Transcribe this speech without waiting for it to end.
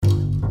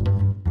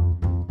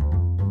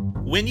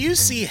When you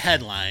see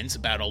headlines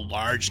about a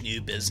large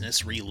new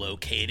business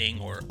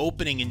relocating or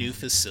opening a new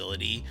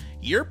facility,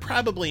 you're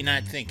probably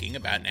not thinking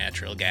about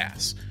natural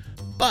gas.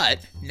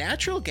 But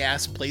natural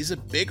gas plays a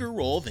bigger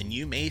role than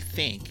you may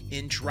think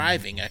in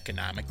driving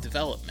economic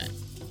development.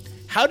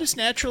 How does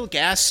natural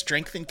gas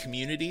strengthen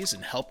communities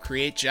and help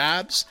create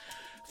jobs?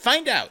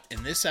 Find out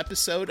in this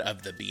episode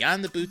of the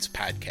Beyond the Boots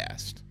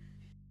podcast.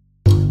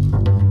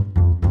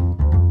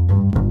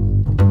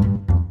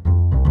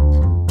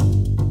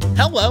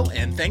 Hello,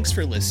 and thanks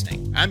for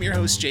listening. I'm your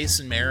host,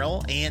 Jason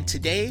Merrill, and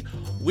today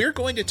we're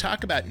going to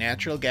talk about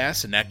natural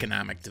gas and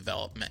economic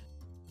development.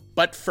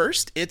 But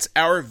first, it's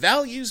our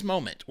values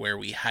moment, where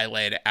we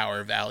highlight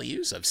our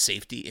values of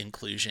safety,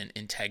 inclusion,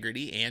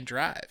 integrity, and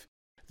drive.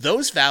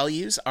 Those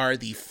values are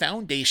the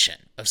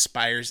foundation of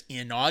Spire's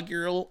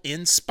inaugural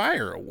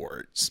Inspire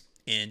Awards.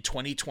 In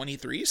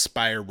 2023,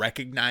 Spire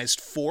recognized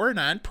 4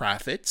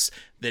 nonprofits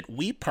that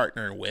we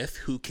partner with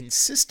who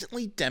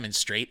consistently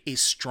demonstrate a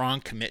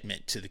strong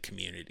commitment to the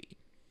community.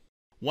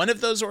 One of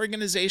those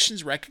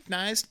organizations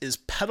recognized is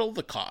Pedal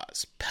the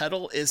Cause.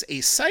 Pedal is a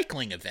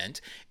cycling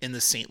event in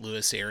the St.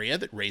 Louis area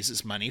that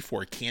raises money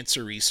for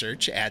cancer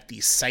research at the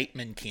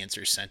Siteman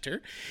Cancer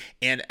Center,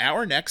 and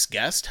our next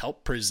guest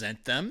helped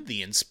present them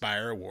the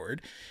Inspire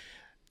Award.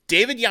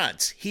 David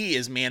Yantz, he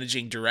is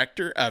Managing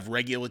Director of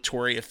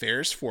Regulatory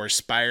Affairs for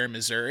Spire,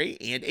 Missouri,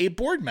 and a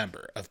board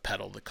member of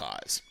Pedal the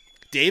Cause.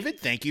 David,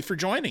 thank you for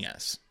joining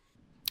us.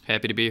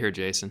 Happy to be here,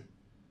 Jason.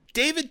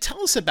 David,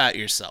 tell us about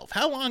yourself.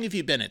 How long have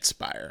you been at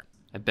Spire?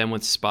 I've been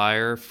with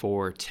Spire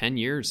for 10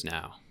 years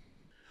now.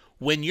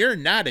 When you're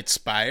not at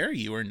Spire,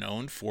 you are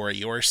known for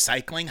your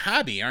cycling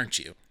hobby, aren't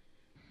you?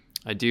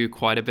 I do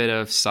quite a bit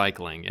of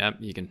cycling. Yep,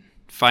 you can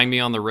find me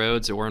on the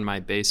roads or in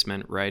my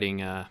basement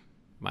riding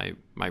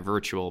my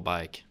virtual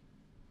bike.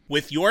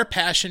 With your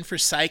passion for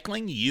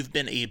cycling, you've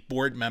been a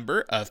board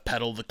member of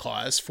Pedal the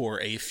Cause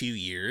for a few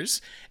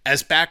years.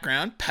 As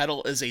background,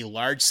 Pedal is a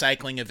large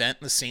cycling event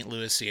in the St.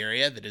 Louis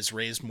area that has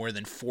raised more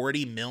than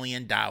 $40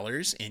 million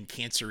in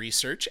cancer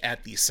research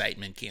at the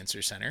Siteman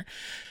Cancer Center.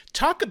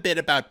 Talk a bit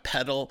about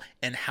Pedal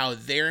and how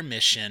their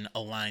mission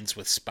aligns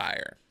with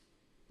Spire.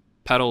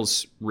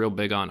 Pedal's real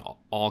big on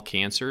all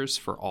cancers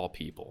for all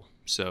people.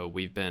 So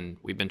we've been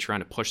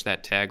trying to push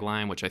that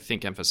tagline, which I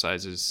think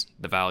emphasizes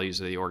the values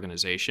of the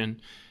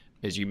organization.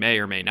 As you may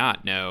or may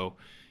not know,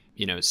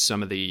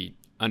 some of the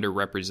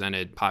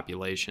underrepresented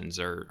populations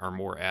are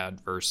more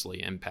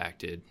adversely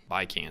impacted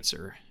by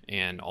cancer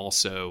and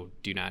also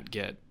do not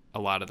get a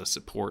lot of the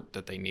support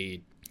that they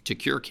need to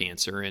cure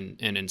cancer, and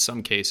in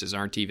some cases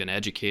aren't even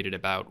educated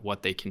about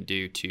what they can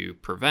do to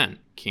prevent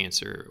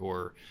cancer.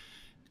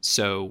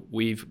 So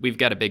we've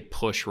got a big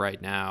push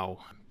right now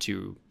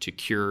to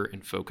cure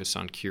and focus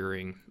on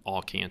curing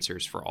all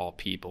cancers for all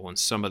people. And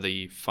some of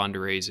the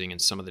fundraising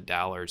and some of the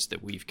dollars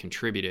that we've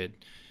contributed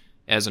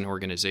as an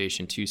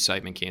organization to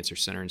Siteman Cancer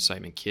Center and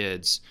Siteman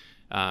Kids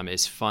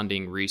is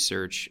funding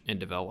research and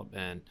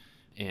development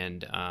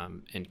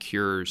and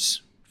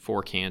cures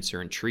for cancer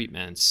and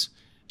treatments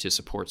to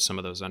support some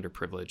of those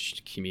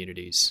underprivileged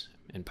communities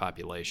and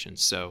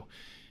populations. So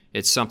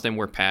it's something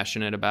we're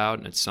passionate about,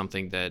 and it's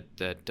something that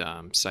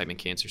Siteman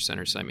Cancer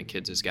Center, Siteman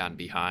Kids has gotten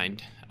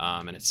behind,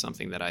 and it's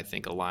something that I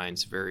think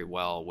aligns very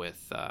well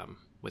with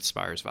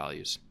Spire's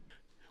values.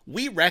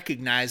 We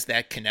recognized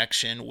that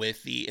connection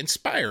with the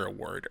Inspire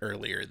Award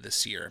earlier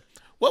this year.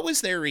 What was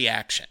their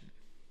reaction?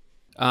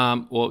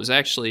 Well, it was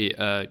actually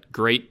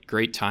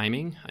great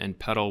timing, and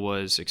Pedal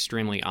was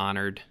extremely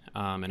honored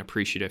and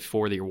appreciative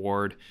for the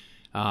award.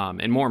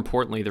 And more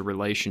importantly, the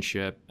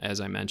relationship,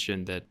 as I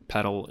mentioned, that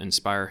Pedal and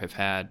Spire have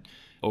had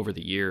over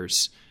the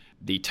years.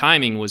 The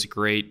timing was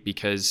great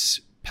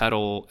because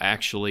Pedal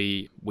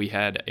actually, we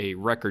had a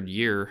record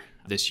year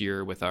this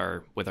year with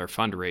our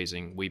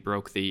fundraising. We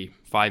broke the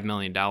 $5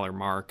 million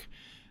mark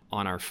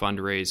on our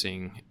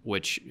fundraising,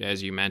 which,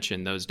 as you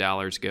mentioned, those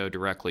dollars go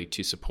directly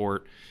to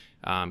support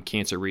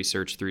cancer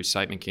research through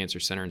Siteman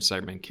Cancer Center and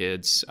Siteman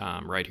Kids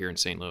right here in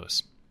St.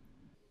 Louis.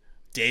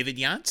 David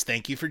Yantz,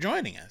 thank you for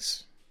joining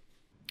us.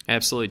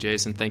 Absolutely,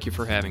 Jason. Thank you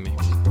for having me.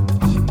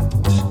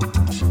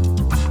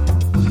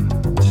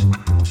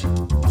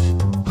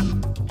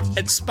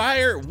 At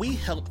Spire, we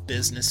help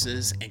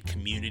businesses and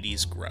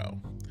communities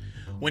grow.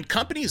 When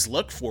companies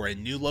look for a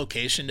new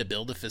location to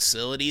build a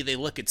facility, they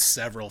look at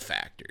several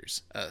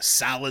factors: a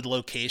solid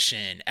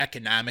location,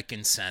 economic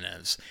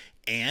incentives,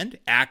 and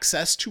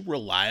access to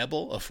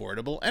reliable,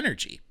 affordable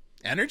energy.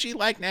 Energy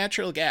like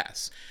natural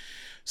gas.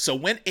 So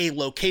when a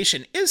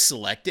location is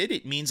selected,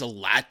 it means a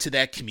lot to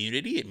that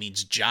community. It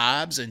means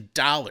jobs and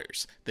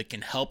dollars that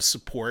can help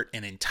support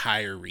an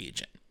entire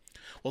region.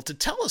 Well, to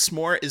tell us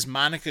more is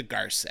Monica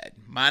Garsed.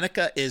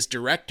 Monica is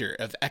Director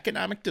of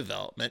Economic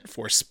Development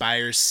for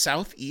Spire's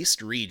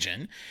Southeast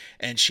region,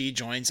 and she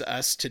joins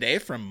us today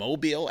from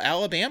Mobile,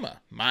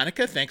 Alabama.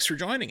 Monica, thanks for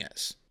joining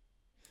us.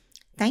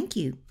 Thank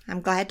you. I'm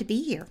glad to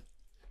be here.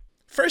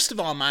 First of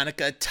all,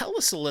 Monica, tell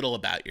us a little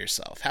about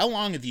yourself. How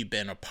long have you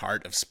been a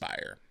part of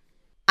Spire?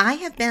 I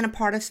have been a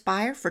part of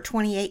Spire for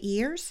 28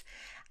 years.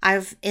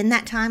 In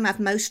that time, I've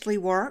mostly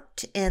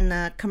worked in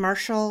the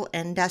commercial,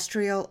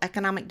 industrial,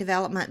 economic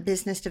development,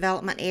 business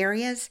development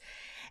areas.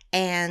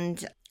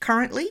 And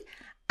currently,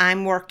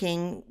 I'm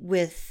working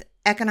with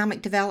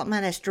economic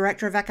development as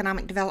Director of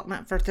Economic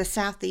Development for the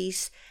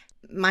Southeast.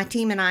 My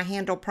team and I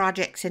handle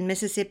projects in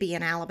Mississippi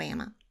and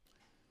Alabama.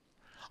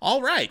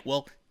 All right.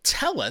 Well,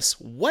 tell us,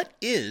 what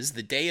is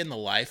the day in the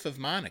life of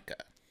Monica?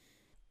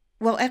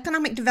 Well,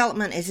 economic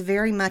development is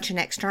very much an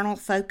external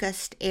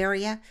focused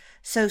area.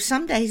 So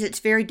some days it's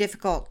very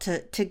difficult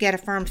to get a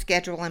firm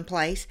schedule in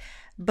place.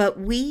 But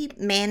we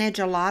manage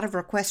a lot of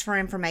requests for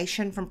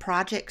information from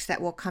projects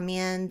that will come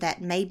in that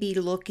may be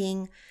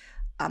looking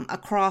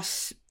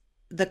across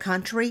the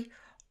country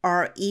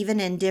or even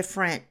in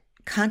different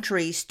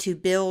countries to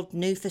build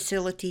new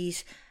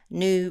facilities,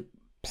 new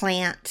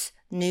plants,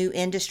 new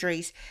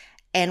industries.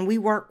 And we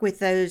work with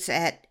those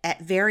at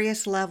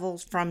various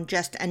levels, from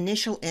just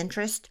initial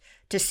interest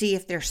to see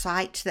if there are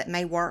sites that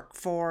may work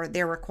for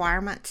their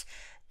requirements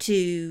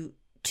to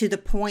the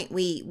point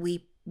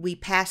we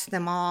pass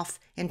them off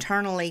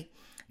internally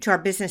to our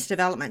business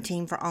development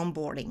team for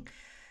onboarding.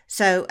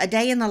 So a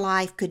day in the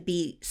life could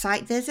be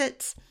site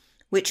visits,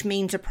 which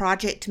means a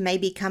project may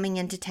be coming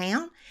into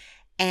town,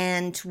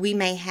 and we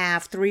may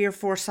have 3 or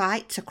 4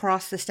 sites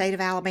across the state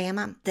of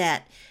Alabama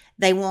that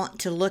they want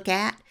to look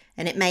at,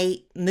 and it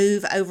may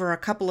move over a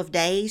couple of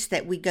days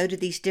that we go to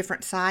these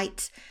different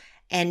sites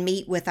and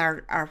meet with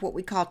our what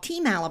we call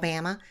Team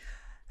Alabama,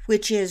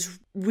 which is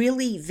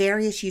really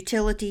various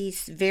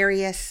utilities,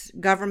 various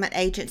government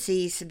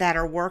agencies that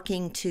are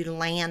working to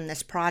land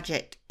this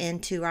project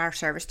into our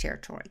service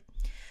territory.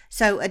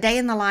 So a day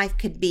in the life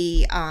could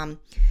be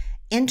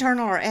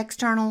internal or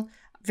external,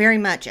 very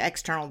much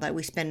external, though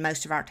we spend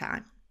most of our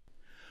time.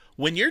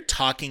 When you're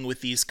talking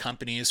with these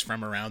companies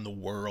from around the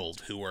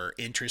world who are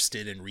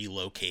interested in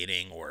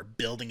relocating or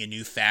building a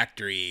new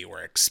factory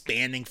or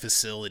expanding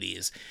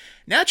facilities,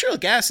 natural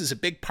gas is a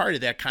big part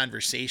of that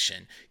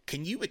conversation.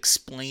 Can you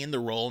explain the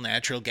role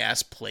natural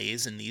gas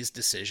plays in these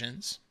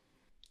decisions?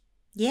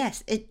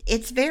 Yes,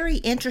 it's very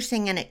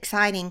interesting and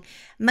exciting.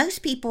 Most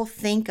people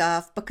think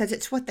of, because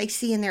it's what they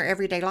see in their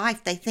everyday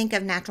life, they think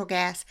of natural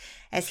gas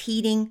as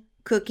heating,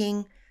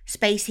 cooking,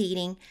 space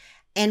heating.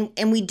 And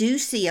we do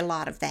see a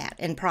lot of that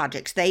in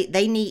projects. They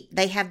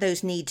have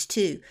those needs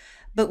too.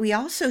 But we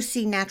also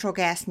see natural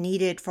gas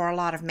needed for a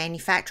lot of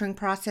manufacturing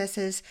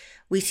processes.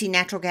 We see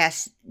natural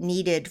gas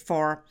needed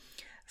for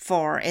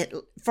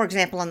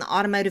example, in the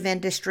automotive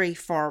industry,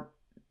 for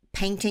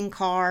painting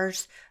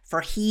cars,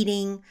 for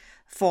heating,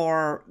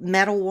 for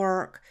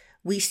metalwork.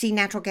 We see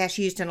natural gas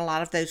used in a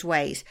lot of those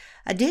ways.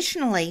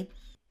 Additionally,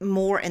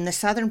 more in the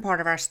southern part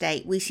of our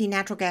state, we see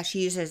natural gas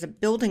used as a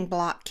building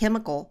block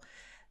chemical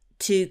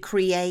to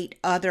create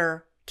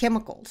other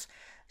chemicals.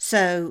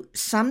 So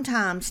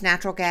sometimes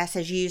natural gas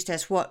is used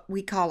as what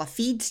we call a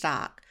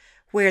feedstock,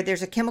 where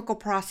there's a chemical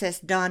process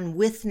done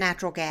with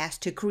natural gas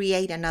to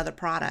create another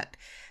product.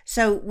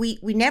 So we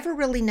never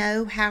really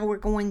know how we're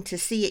going to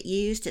see it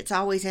used. It's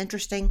always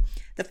interesting.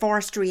 The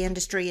forestry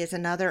industry is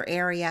another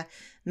area,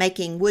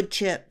 making wood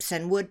chips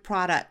and wood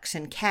products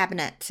and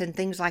cabinets and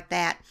things like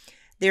that.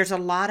 There's a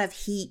lot of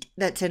heat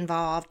that's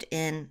involved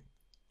in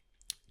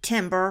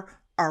timber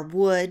or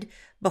wood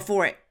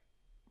before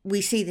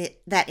we see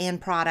that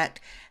end product.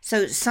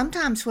 So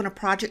sometimes when a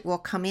project will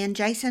come in,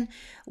 Jason,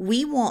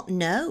 we won't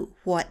know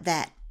what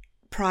that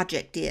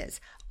project is.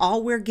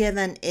 All we're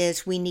given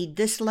is we need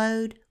this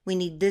load, we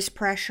need this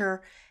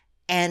pressure,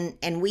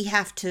 and we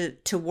have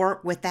to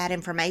work with that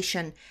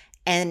information.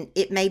 And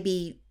it may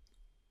be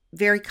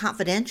very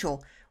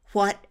confidential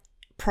what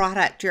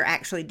product you're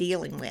actually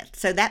dealing with.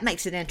 So that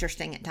makes it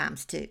interesting at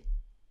times too.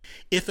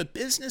 If a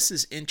business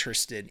is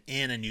interested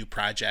in a new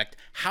project,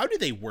 how do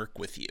they work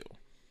with you?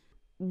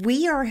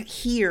 We are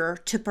here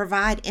to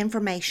provide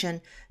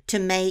information to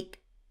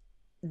make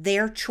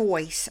their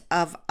choice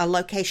of a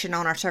location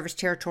on our service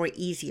territory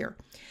easier.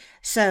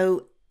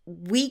 So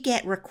we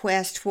get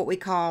requests, what we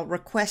call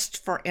requests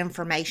for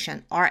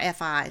information,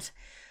 RFIs.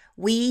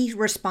 We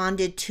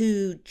responded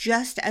to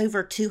just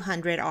over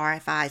 200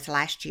 RFIs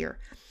last year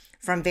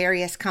from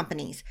various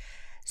companies.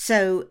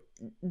 So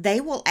they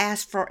will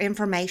ask for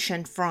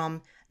information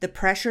from the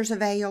pressures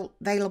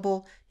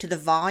available to the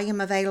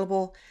volume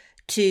available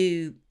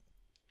to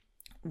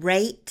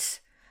rates.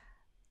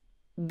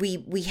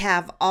 We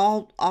have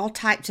all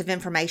types of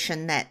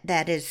information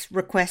that is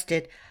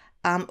requested.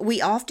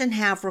 We often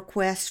have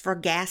requests for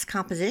gas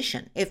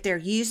composition. If they're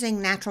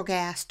using natural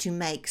gas to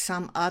make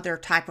some other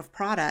type of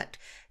product,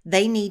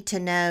 they need to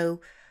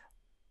know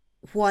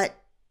what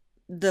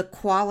the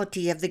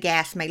quality of the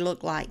gas may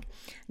look like.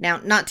 Now,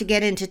 not to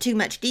get into too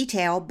much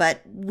detail,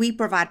 but we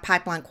provide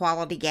pipeline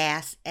quality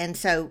gas, and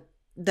so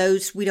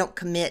those, we don't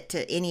commit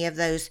to any of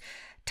those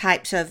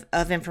types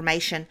of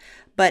information,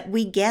 but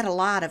we get a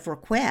lot of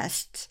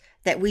requests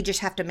that we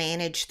just have to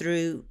manage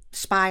through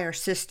Spire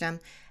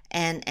system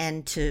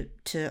and to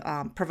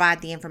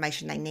provide the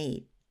information they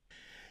need.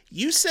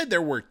 You said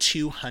there were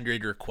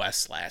 200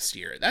 requests last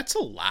year. That's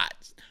a lot.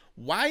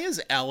 Why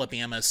is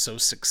Alabama so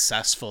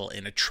successful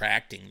in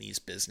attracting these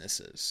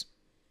businesses?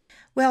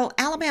 Well,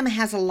 Alabama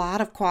has a lot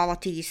of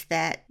qualities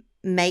that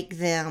make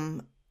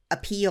them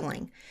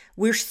appealing.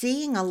 We're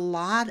seeing a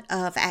lot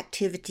of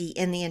activity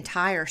in the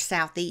entire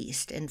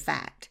Southeast, in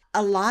fact.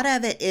 A lot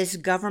of it is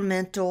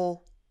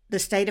governmental. The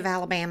state of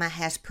Alabama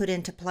has put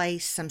into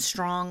place some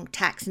strong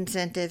tax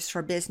incentives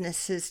for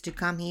businesses to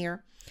come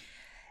here.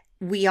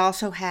 We're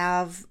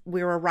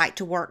a right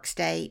to work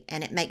state,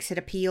 and it makes it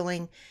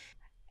appealing.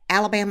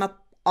 Alabama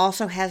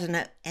also has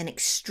an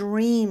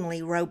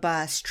extremely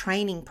robust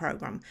training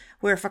program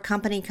where if a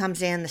company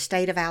comes in, the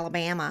state of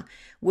Alabama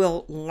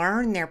will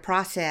learn their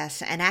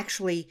process and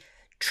actually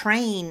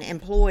train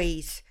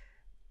employees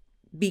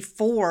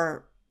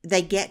before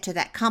they get to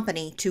that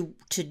company to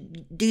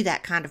do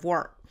that kind of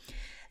work.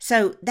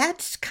 So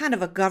that's kind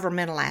of a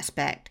governmental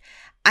aspect.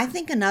 I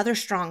think another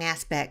strong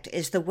aspect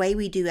is the way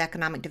we do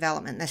economic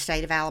development in the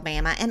state of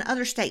Alabama, and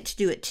other states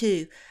do it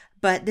too,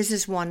 but this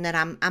is one that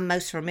I'm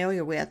most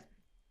familiar with.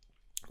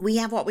 We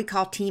have what we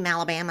call Team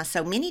Alabama.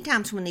 So many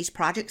times when these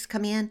projects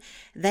come in,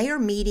 they are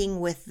meeting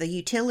with the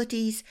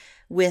utilities,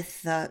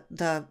 with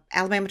the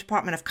Alabama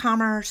Department of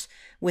Commerce,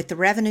 with the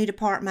Revenue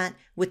Department,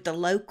 with the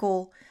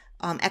local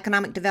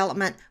economic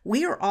development.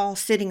 We are all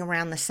sitting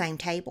around the same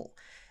table.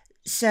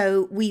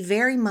 So we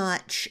very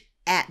much,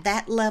 at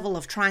that level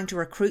of trying to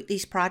recruit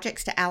these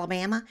projects to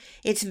Alabama,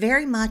 it's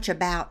very much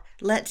about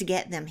let's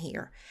get them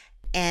here.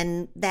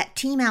 And that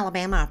Team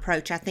Alabama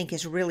approach, I think,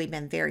 has really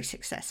been very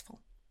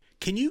successful.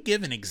 Can you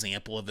give an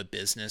example of a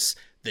business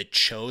that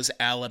chose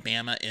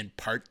Alabama in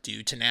part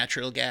due to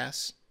natural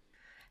gas?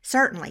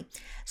 Certainly.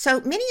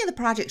 So many of the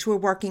projects we're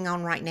working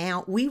on right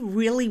now, we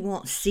really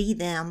won't see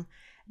them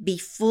be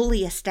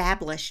fully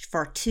established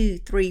for 2,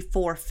 3,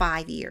 4,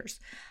 5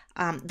 years.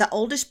 The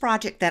oldest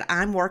project that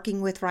I'm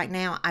working with right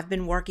now, I've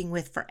been working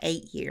with for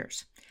 8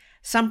 years.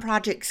 Some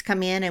projects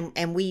come in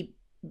and we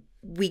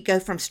go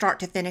from start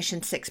to finish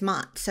in 6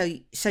 months.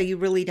 So you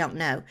really don't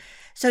know.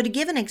 So to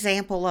give an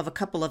example of a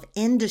couple of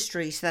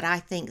industries that I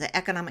think the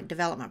economic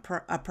development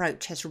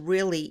approach has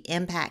really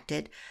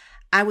impacted,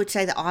 I would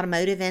say the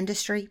automotive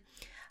industry.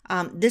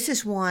 This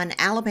is one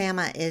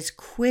Alabama is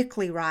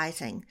quickly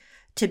rising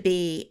to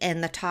be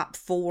in the top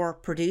 4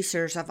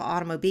 producers of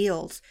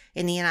automobiles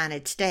in the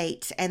United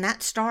States. And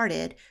that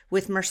started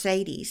with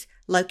Mercedes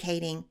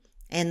locating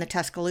in the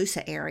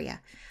Tuscaloosa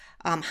area.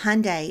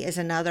 Hyundai is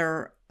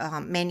another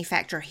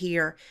manufacturer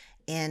here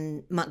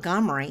in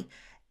Montgomery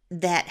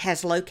that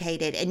has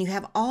located, and you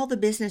have all the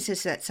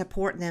businesses that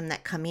support them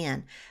that come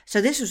in. So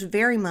this was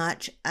very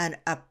much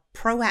a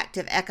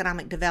proactive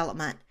economic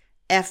development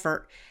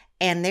effort,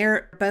 and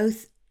they're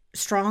both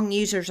strong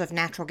users of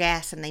natural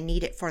gas and they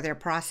need it for their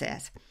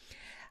process.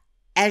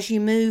 As you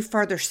move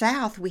further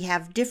south, we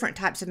have different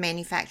types of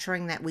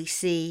manufacturing that we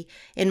see.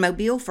 In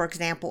Mobile, for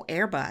example,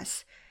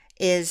 Airbus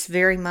is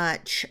very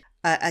much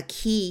a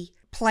key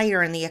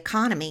player in the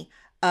economy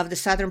of the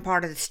southern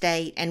part of the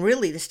state and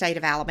really the state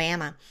of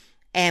Alabama.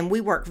 And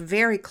we work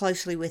very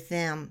closely with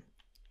them,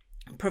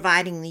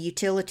 providing the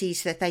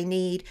utilities that they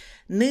need,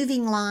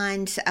 moving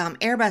lines.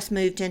 Airbus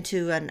moved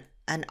into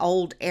an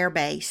old air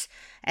base,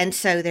 and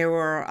so there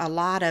were a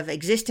lot of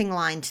existing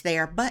lines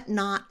there, but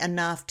not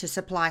enough to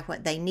supply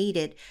what they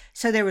needed.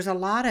 So there was a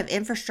lot of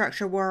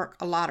infrastructure work,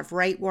 a lot of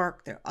rate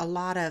work, a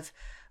lot of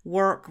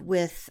work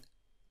with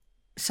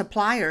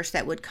suppliers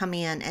that would come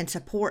in and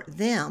support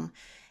them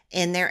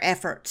in their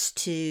efforts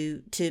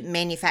to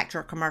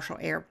manufacture commercial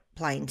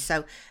airplanes.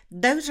 So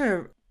those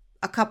are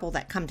a couple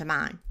that come to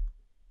mind.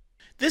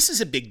 This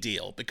is a big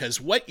deal because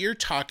what you're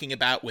talking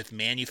about with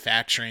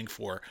manufacturing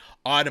for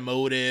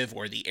automotive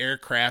or the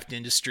aircraft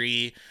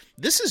industry,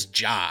 this is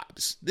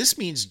jobs. This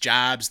means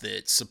jobs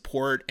that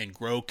support and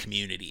grow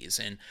communities.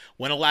 And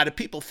when a lot of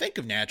people think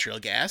of natural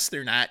gas,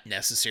 they're not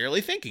necessarily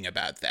thinking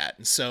about that.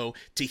 And so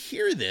to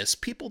hear this,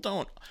 people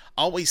don't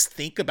always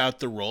think about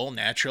the role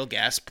natural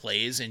gas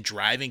plays in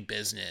driving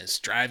business,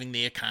 driving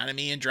the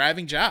economy, and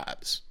driving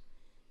jobs.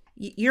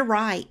 You're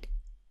right.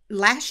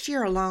 Last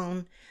year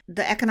alone,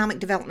 the economic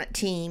development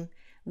team,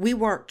 we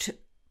worked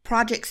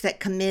projects that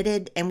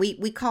committed, and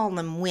we call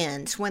them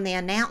wins. When they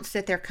announce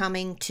that they're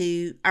coming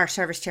to our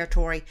service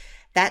territory,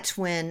 that's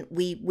when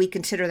we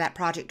consider that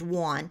project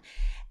won.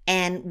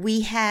 And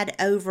we had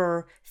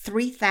over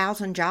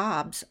 3,000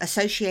 jobs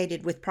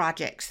associated with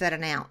projects that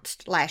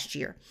announced last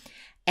year.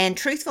 And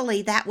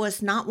truthfully, that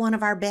was not one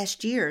of our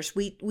best years.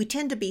 We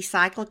tend to be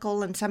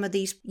cyclical in some of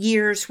these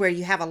years where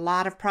you have a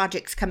lot of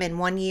projects come in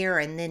one year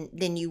and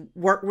then you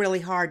work really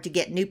hard to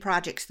get new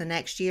projects the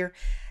next year.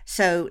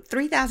 So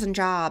 3,000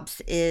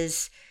 jobs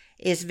is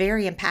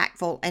very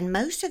impactful. And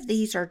most of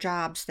these are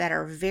jobs that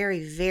are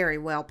very, very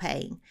well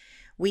paying.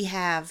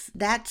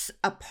 That's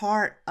a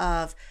part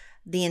of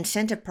the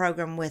incentive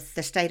program with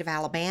the state of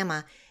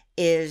Alabama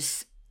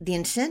is the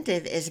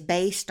incentive is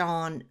based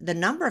on the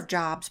number of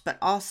jobs, but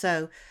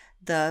also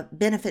the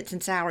benefits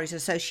and salaries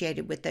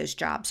associated with those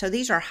jobs. So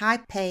these are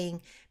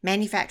high-paying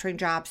manufacturing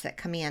jobs that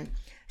come in.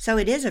 So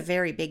it is a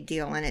very big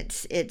deal, and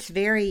it's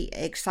very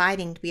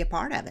exciting to be a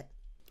part of it.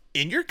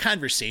 In your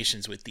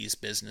conversations with these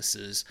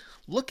businesses,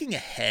 looking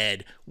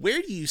ahead,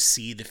 where do you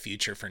see the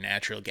future for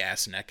natural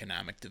gas and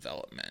economic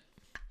development?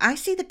 I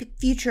see the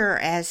future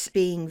as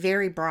being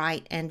very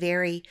bright and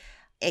very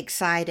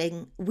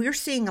exciting. We're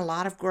seeing a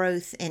lot of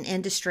growth in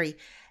industry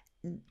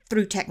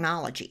through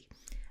technology.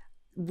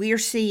 We're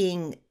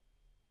seeing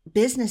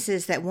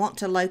businesses that want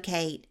to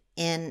locate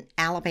in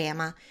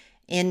Alabama,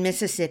 in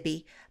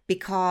Mississippi,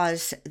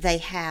 because they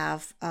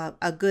have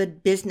a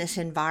good business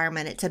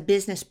environment. It's a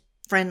business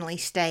friendly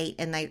state,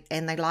 and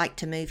they like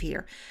to move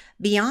here.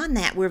 Beyond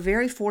that, we're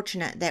very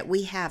fortunate that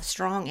we have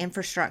strong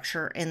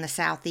infrastructure in the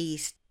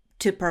Southeast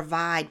to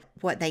provide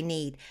what they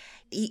need.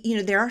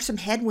 There are some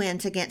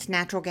headwinds against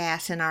natural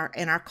gas in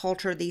our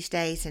culture these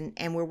days,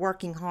 and we're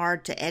working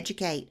hard to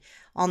educate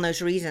on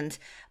those reasons.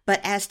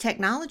 But as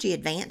technology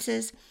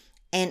advances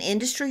and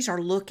industries are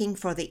looking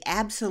for the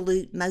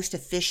absolute most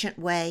efficient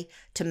way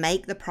to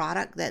make the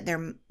product that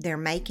they're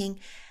making,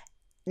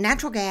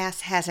 natural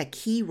gas has a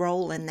key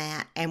role in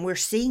that, and we're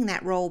seeing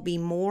that role be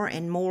more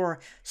and more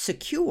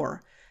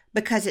secure,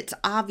 because it's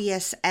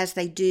obvious as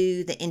they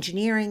do the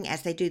engineering,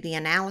 as they do the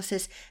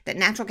analysis, that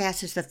natural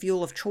gas is the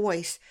fuel of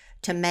choice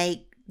to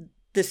make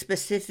the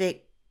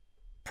specific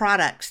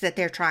products that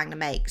they're trying to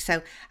make.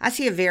 So I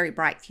see a very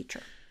bright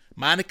future.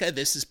 Monica,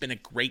 this has been a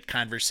great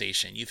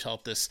conversation. You've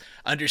helped us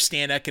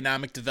understand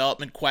economic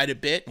development quite a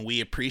bit, and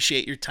we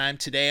appreciate your time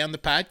today on the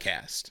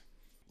podcast.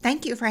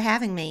 Thank you for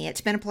having me.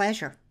 It's been a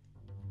pleasure.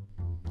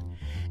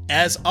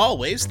 As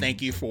always,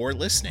 thank you for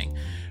listening.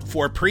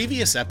 For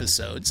previous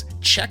episodes,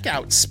 check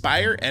out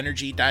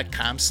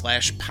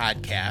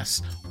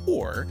spireenergy.com/podcasts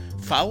or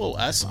follow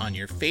us on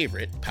your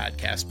favorite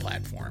podcast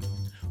platform.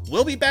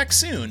 We'll be back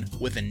soon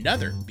with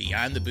another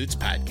Beyond the Boots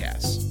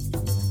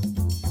podcast.